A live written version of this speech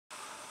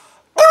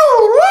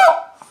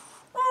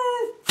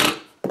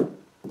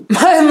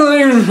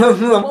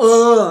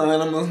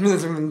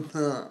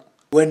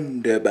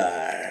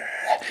Wonderbar,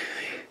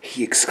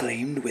 he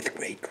exclaimed with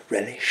great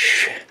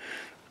relish.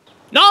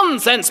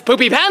 Nonsense,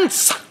 poopy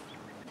pants!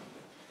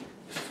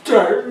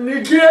 Starting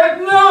to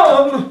get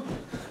numb!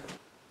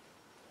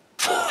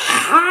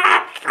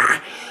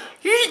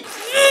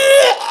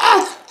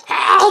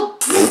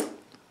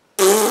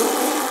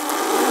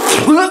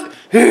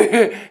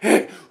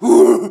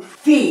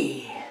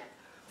 Fee,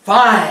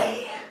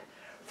 fi,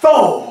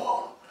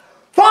 fo,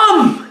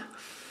 fum!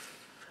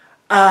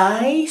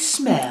 I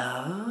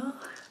smell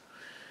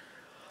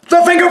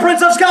the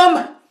fingerprints of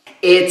scum!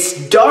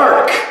 It's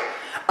dark.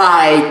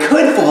 I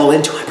could fall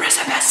into a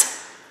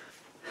precipice.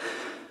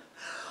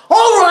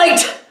 All right!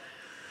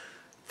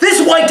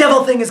 This white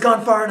devil thing has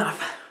gone far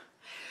enough.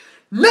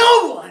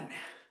 No one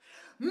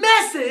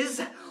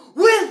messes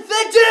with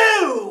the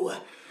dew!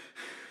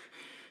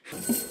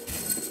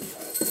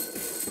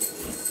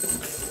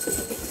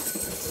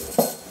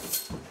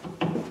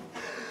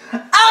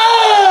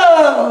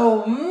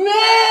 Oh,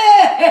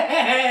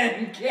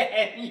 man!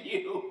 Can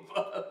you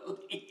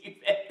believe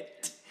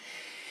it?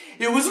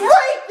 It was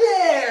right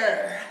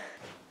there!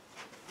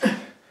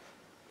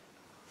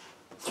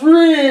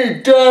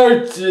 3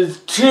 darts is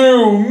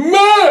too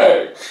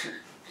much!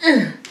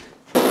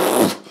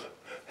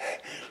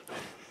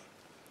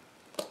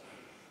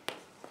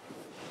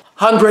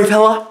 Hungry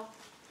fella?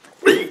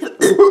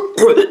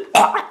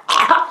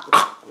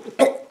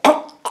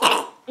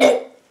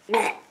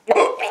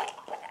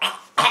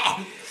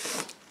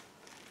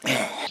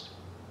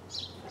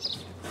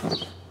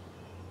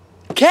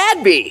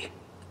 Cadby!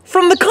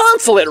 From the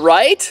consulate,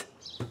 right?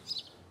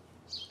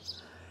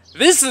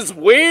 This is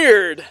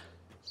weird. Have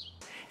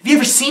you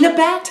ever seen a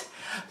bat?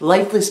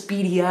 Lifeless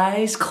beady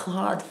eyes,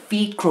 clawed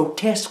feet,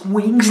 grotesque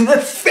wings, and the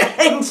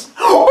fangs.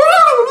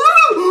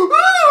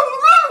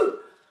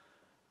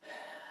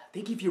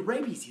 They give you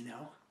rabies, you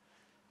know.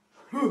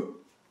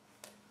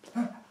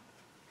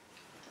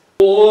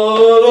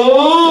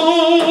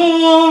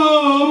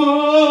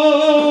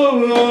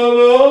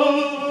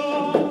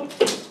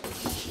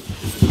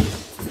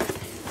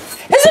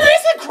 Isn't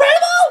this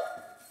incredible?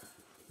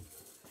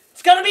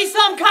 It's gonna be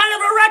some kind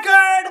of a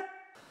record.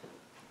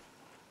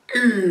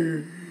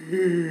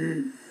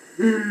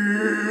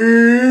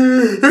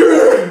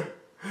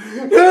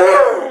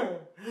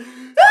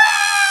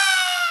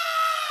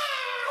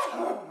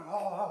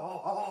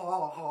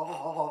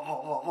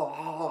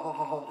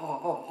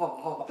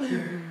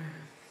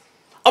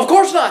 Of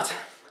course not!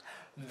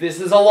 This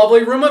is a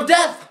lovely room of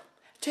death!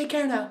 Take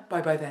care now.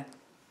 Bye-bye then.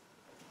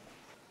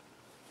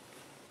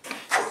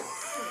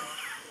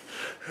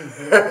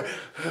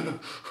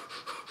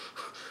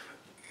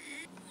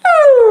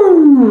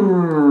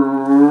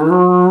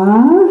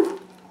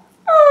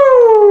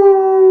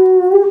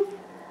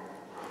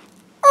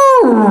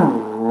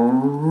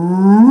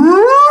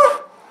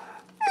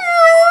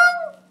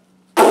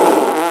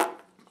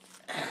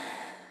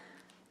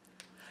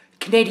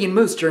 Canadian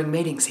moose during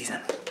mating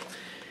season.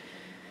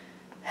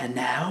 And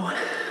now,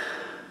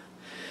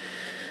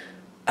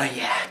 a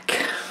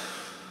yak.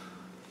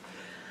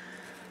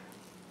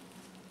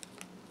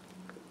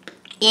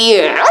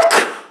 Yak!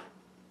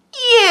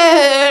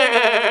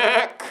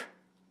 Yak!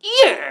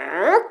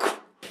 Yak!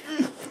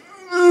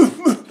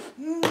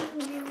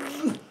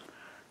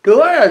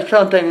 Do I have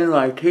something in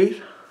my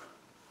teeth?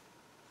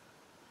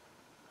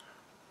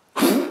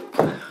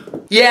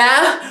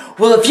 Yeah?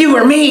 Well, if you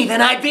were me,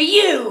 then I'd be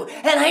you,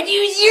 and I'd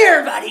use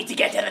your body to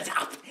get to the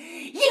top.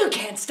 You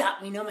can't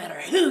stop me no matter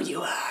who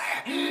you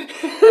are.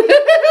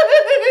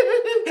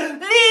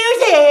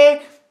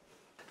 Loser!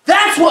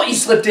 That's what you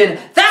slipped in,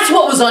 that's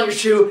what was on your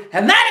shoe,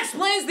 and that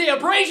explains the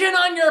abrasion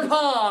on your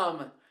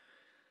palm.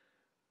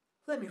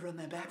 Let me run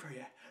that back for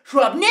you.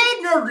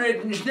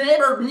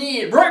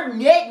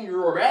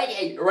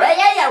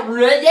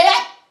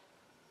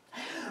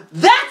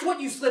 That's what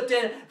you slipped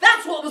in,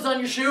 that's what was on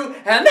your shoe,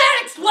 and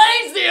that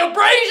explains the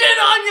abrasion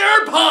on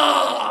your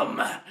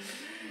palm!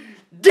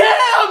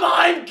 Damn,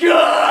 I'm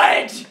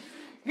good!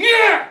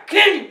 Yeah,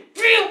 can you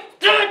feel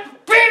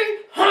that,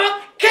 baby?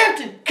 Huh,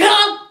 Captain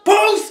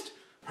Compost?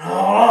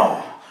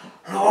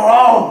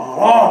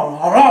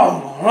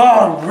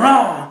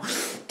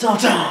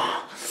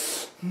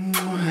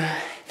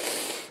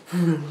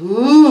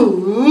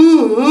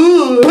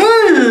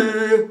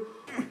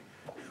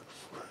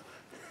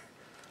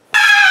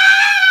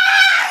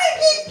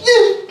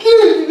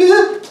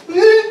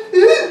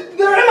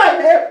 They're in my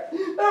hair!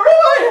 They're in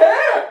my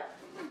hair!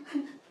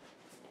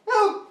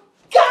 Oh,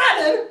 God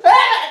in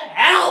heaven,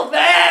 help me!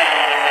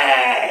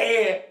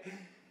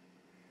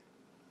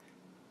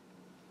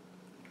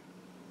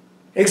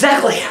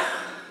 Exactly.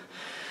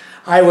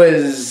 I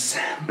was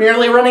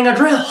merely running a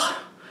drill.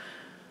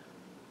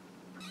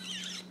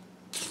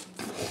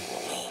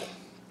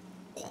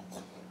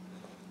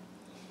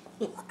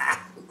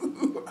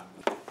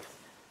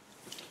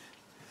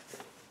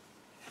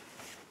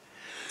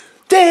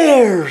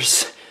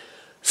 There's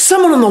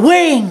someone on the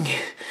wing.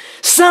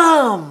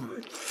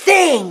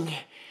 Something.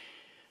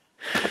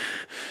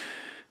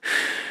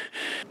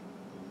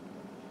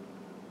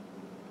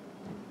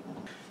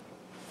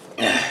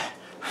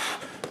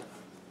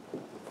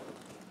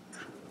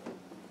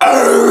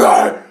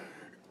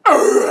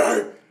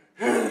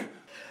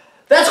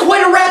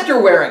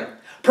 you're wearing.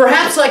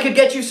 Perhaps I could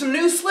get you some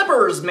new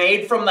slippers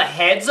made from the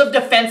heads of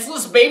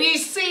defenseless baby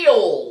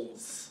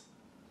seals.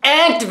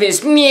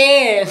 Activist,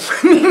 yeah.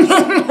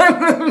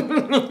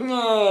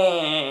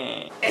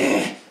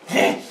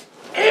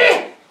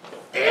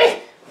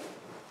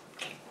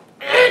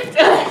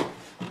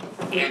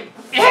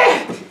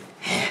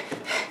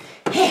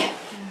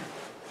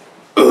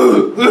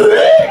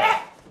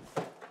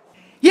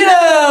 You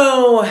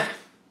know,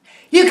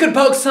 you could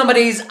poke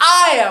somebody's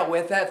eye out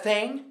with that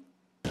thing.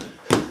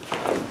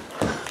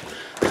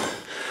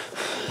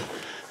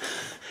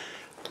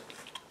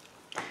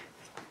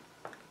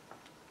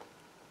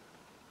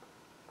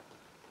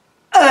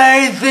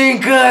 I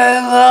think I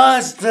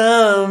lost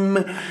him.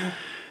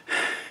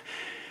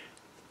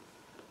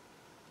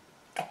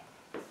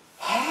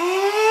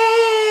 Hey!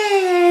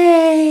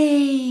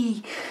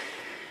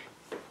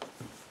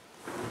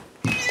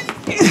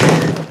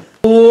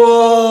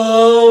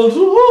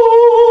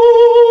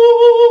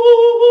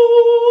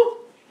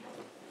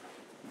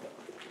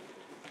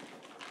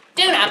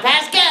 Do not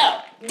pass go.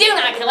 Do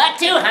not collect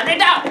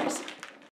 $200.